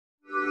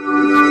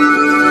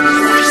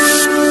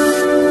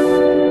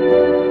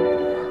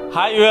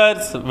Hi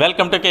viewers,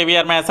 welcome to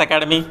KVR Maths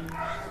Academy.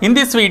 In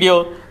this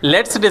video,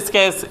 let's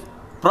discuss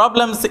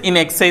problems in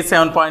exercise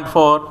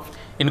 7.4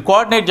 in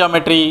coordinate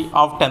geometry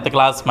of 10th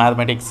class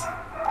mathematics.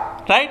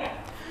 Right?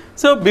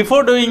 So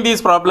before doing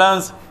these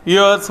problems,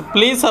 viewers,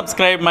 please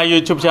subscribe my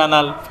YouTube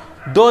channel.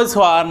 Those who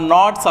are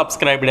not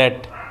subscribed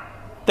yet.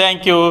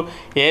 Thank you.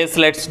 Yes,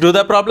 let's do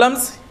the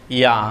problems.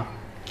 Yeah.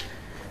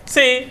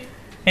 See,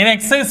 in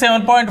exercise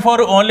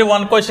 7.4, only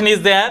one question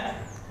is there.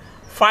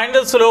 Find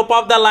the slope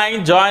of the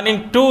line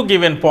joining two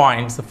given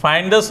points.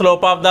 Find the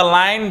slope of the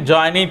line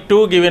joining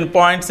two given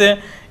points.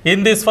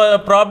 In this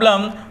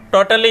problem,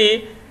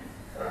 totally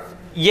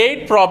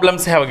 8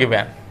 problems have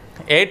given.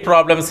 8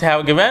 problems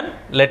have given.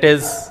 Let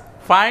us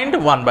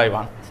find one by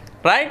one.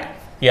 Right?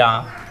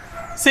 Yeah.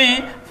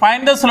 See,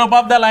 find the slope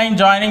of the line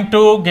joining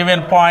two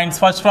given points.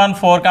 First one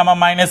 4,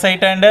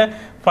 -8 and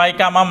 5,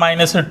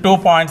 -2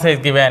 points is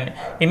given.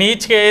 In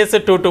each case,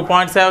 2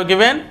 points have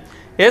given.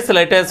 Yes,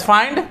 let us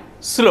find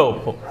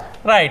slope.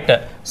 Right.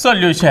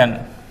 Solution.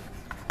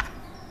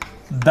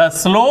 The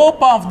slope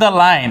of the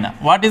line.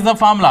 What is the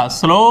formula?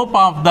 Slope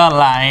of the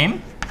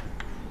line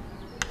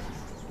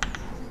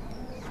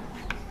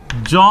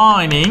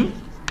joining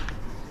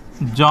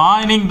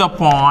the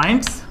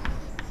points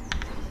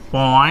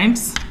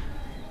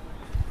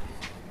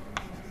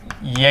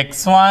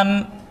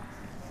x1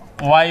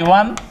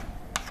 y1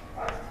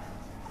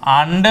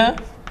 and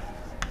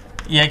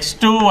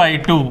x2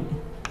 y2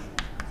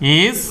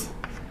 is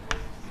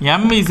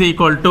m is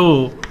equal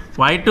to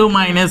y2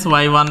 minus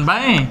y1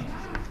 by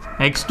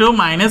x2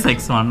 minus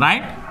x1,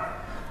 right?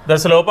 The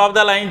slope of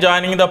the line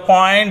joining the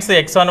points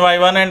x1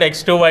 y1 and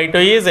x2 y2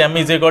 is m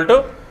is equal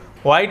to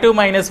y2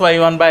 minus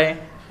y1 by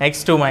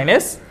x2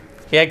 minus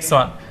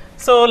x1.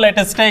 So let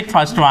us take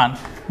first one.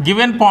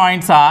 Given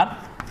points are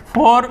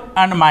 4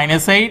 and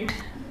 -8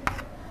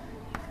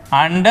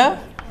 and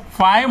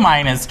 5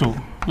 -2.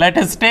 Let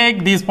us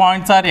take these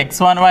points are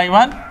x1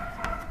 y1,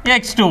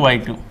 x2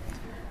 y2.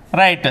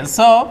 Right.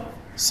 So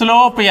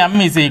slope m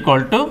is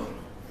equal to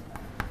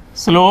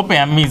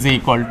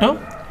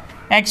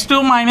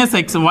x2 minus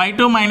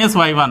y2 minus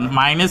y1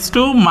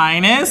 -2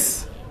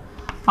 minus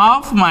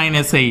of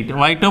 -8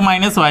 y2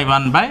 minus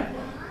y1 by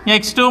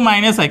x2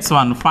 minus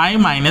x1 5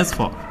 minus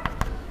 4.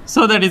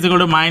 So that is equal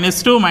to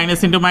 -2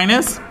 minus into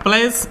minus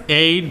plus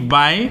 8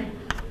 by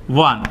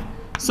 1.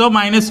 So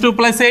 -2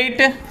 plus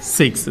 8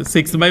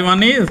 6 by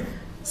 1 is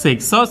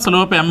 6. So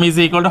slope m is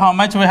equal to how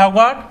much we have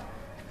got?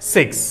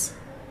 6.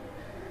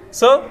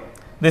 So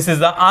this is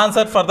the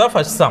answer for the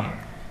first sum.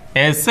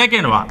 A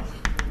second one.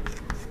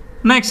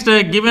 Next,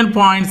 given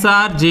points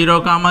are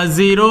 0,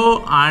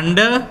 0 and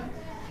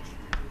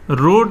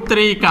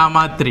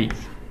 √3, 3.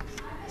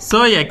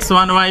 So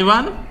x1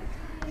 y1,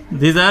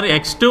 these are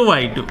x2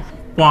 y2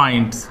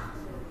 points.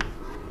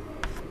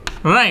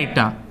 Right.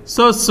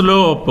 So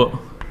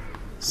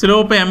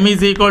slope m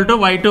is equal to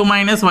y2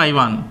 minus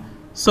y1.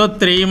 So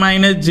 3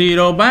 minus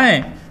 0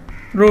 by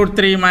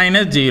 √3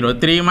 minus 0.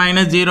 3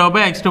 minus 0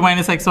 by x2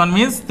 minus x1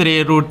 means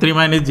 3 √3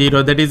 minus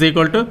 0. That is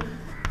equal to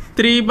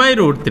 3 by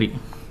 √3.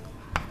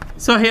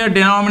 So here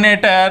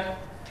denominator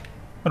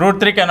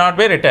 √3 cannot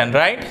be written,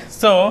 right?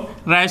 So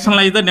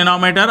rationalize the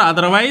denominator.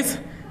 Otherwise,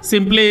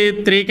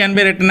 simply 3 can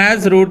be written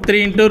as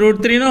 √3 into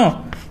 √3, no?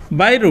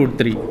 By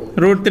 √3.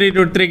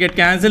 √3 get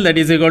cancelled. That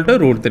is equal to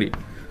 √3.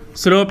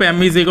 Slope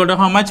m is equal to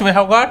how much we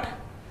have got?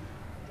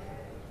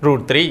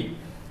 √3.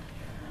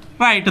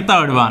 Right.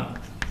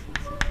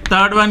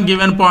 Third one,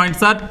 given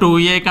points are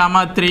 2a,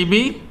 3b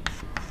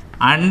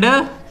and a,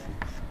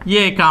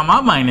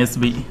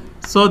 -b.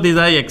 So these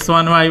are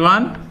x1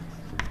 y1,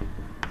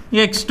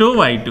 x2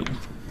 y2.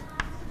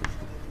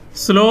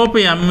 Slope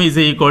m is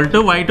equal to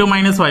y2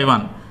 minus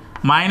y1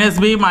 minus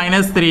b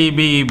minus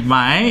 3b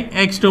by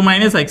x2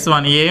 minus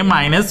x1 a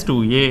minus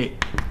 2a.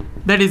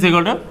 That is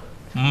equal to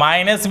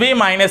minus b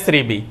minus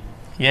 3b.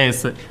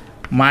 Yes,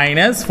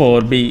 minus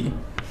 4b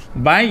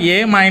by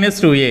a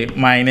minus 2a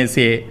minus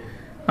a.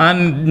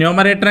 And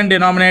numerator and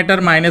denominator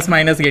minus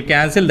get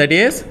cancelled. That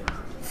is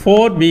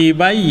 4b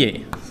by a.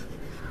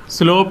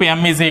 Slope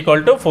m is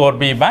equal to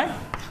 4b by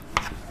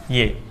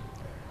a.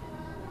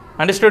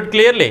 Understood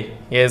clearly?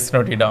 Yes,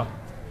 note it down.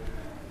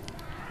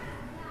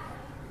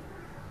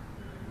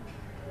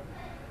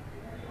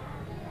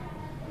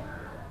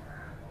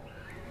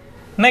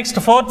 Next,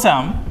 fourth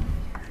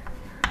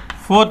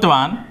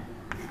one.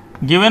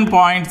 Given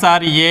points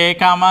are a,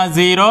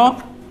 0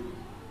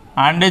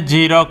 and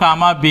 0,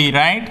 b,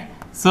 right?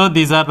 So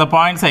these are the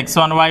points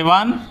x1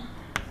 y1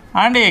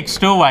 and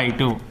x2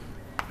 y2.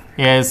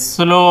 Yes,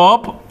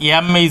 slope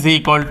m is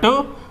equal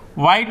to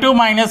y2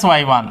 minus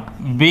y1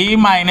 b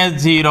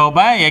minus 0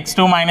 by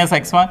x2 minus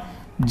x1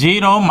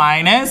 0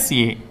 minus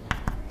a.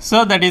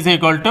 So that is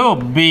equal to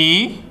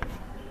b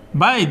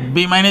by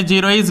b minus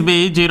 0 is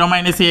b, 0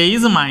 minus a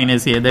is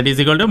minus a. That is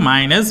equal to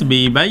minus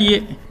b by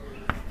a.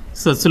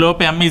 So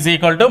slope m is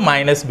equal to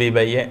minus b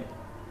by a.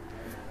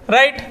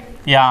 Right?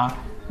 Yeah.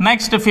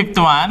 Next, fifth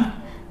one.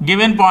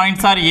 Given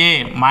points are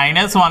a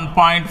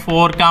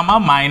 -1.4,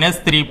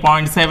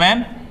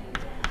 -3.7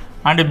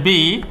 and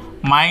b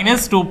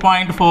minus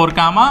 2.4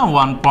 comma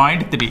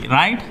 1.3,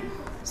 right?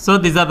 So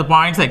these are the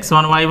points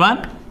x1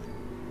 y1,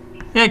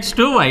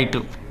 x2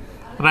 y2,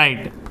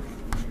 right?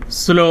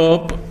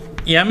 Slope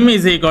m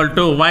is equal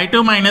to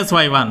y2 minus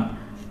y1,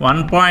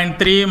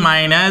 1.3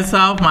 minus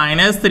of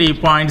minus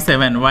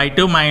 3.7,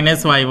 y2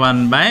 minus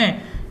y1 by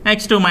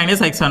x2 minus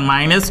x1,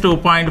 minus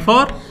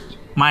 2.4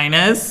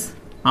 minus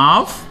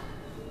of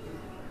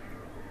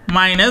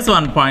minus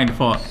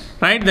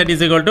 1.4, right? That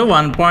is equal to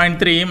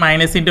 1.3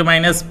 minus into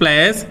minus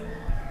plus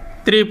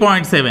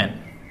 3.7.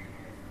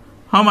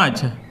 How much?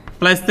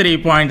 Plus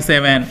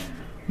 3.7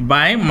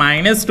 by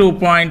minus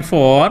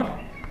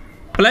 2.4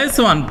 plus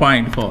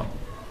 1.4.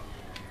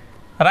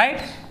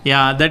 Right?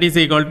 Yeah, that is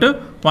equal to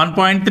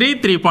 1.3,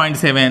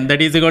 3.7.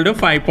 That is equal to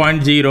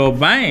 5.0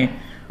 by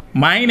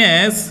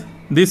minus,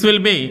 this will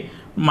be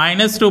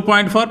minus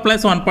 2.4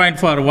 plus 1.4,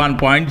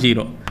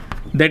 1.0.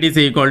 That is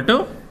equal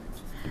to,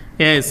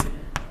 yes,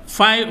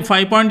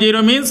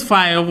 5.0 means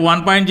 5,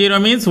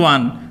 1.0 means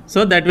 1.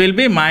 So that will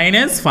be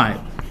minus 5.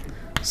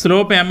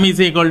 Slope m is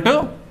equal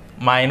to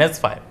minus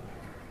 5.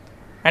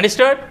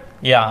 Understood?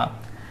 Yeah.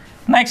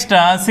 Next,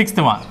 sixth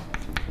one.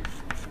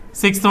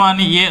 Sixth one,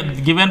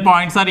 given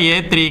points are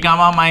a 3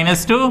 comma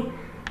minus 2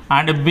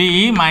 and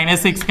b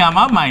minus 6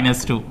 comma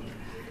minus 2.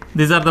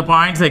 These are the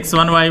points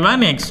x1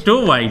 y1,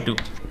 x2 y2.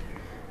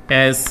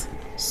 Yes,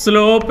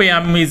 slope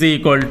m is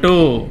equal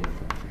to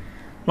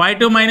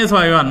y2 minus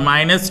y1,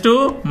 minus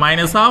 2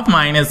 minus of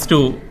minus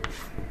 2,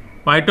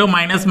 y2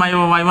 minus my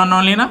y1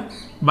 only na,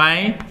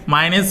 by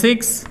minus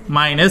 6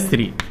 minus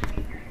 3.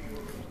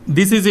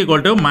 This is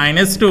equal to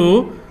minus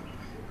 2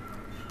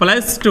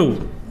 plus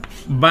 2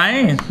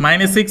 by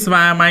minus 6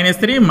 minus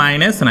 3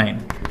 minus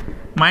 9.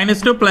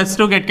 Minus 2 plus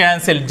 2 get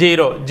cancelled,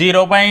 0.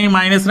 0 by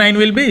minus 9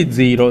 will be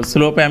 0.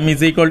 Slope m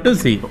is equal to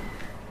 0.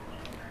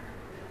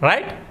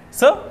 Right?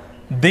 So,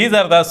 these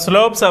are the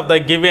slopes of the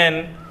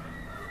given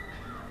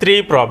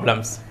 3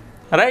 problems.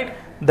 Right?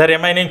 The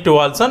remaining 2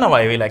 also now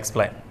I will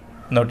explain.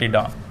 Note it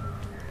down.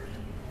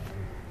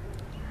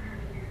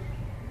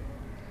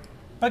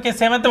 Okay,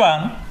 seventh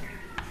one.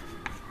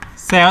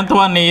 Seventh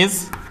one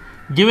is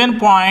given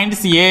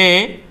points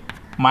A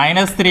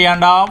minus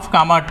 3.5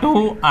 comma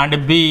 2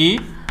 and B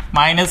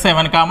minus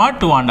 7 comma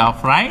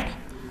 2.5, right?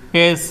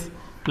 Yes,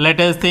 let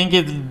us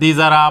think these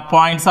are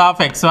points of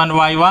x1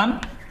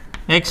 y1,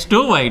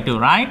 x2 y2,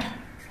 right?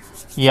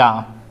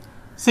 Yeah.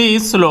 See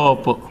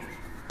slope.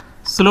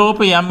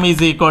 Slope m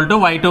is equal to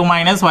y2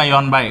 minus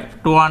y1 by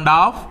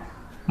 2.5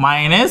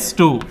 minus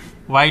 2,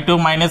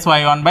 y2 minus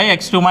y1 by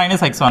x2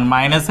 minus x1,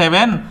 minus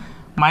 7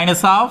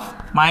 minus of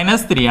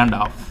minus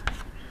 3.5,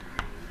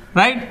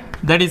 right?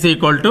 That is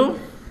equal to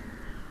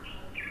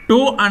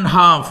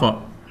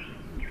 2.5.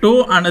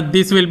 2 and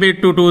this will be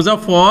 2 2s are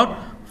 4.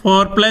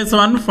 4 plus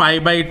 1,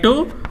 5 by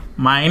 2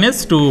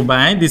 minus 2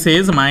 by, this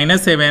is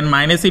minus 7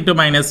 minus into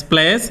minus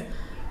plus,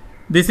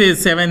 this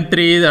is 7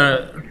 3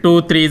 2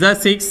 3s are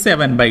 6,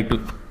 7 by 2,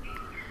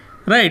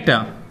 right?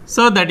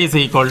 So that is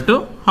equal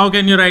to, how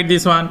can you write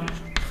this one?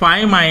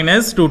 5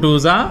 minus 2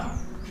 2s are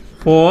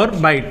 4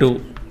 by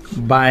 2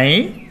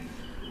 by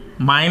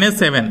minus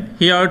 7.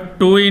 Here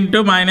 2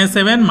 into minus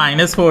 7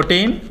 minus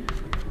 14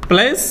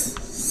 plus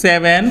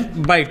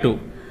 7 by 2.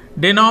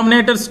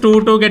 Denominators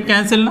 2 2 get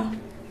cancelled now.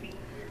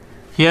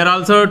 Here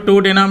also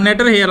 2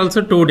 denominator, here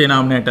also 2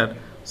 denominator.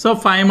 So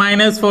 5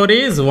 minus 4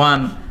 is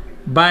 1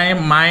 by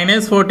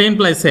minus 14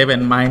 plus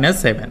 7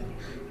 minus 7.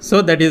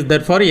 So that is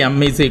therefore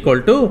m is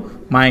equal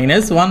to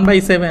minus 1 by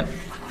 7.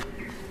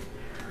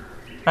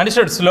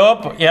 Understood?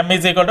 Slope m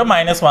is equal to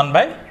minus 1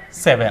 by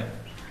 7.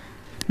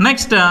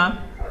 Next,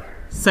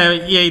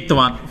 eighth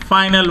one,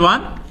 final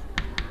one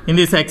in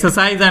this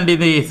exercise and in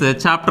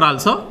this chapter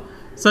also.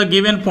 So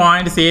given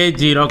points A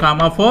 0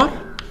 comma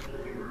 4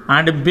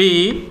 and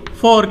B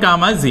 4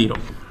 comma 0.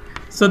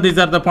 So these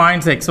are the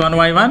points x1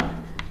 y1,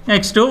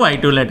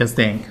 x2 y2. Let us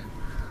think.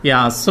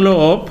 Yeah,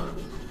 slope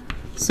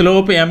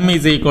m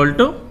is equal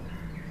to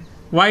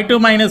y2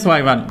 minus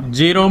y1,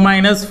 0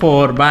 minus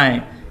 4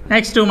 by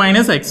x2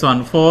 minus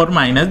x1, 4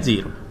 minus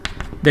 0.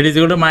 That is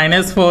equal to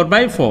minus 4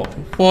 by 4.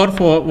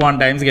 4 1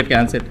 times get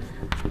cancelled.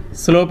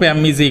 Slope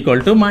m is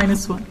equal to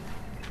minus 1.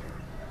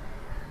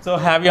 So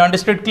have you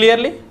understood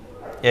clearly?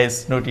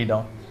 Yes, note it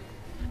down.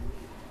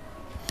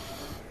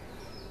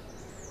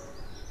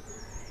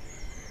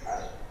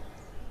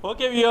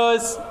 Okay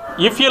viewers,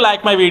 if you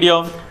like my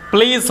video,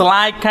 please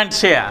like and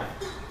share.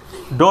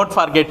 Don't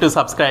forget to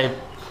subscribe.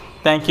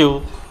 Thank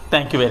you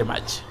very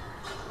much.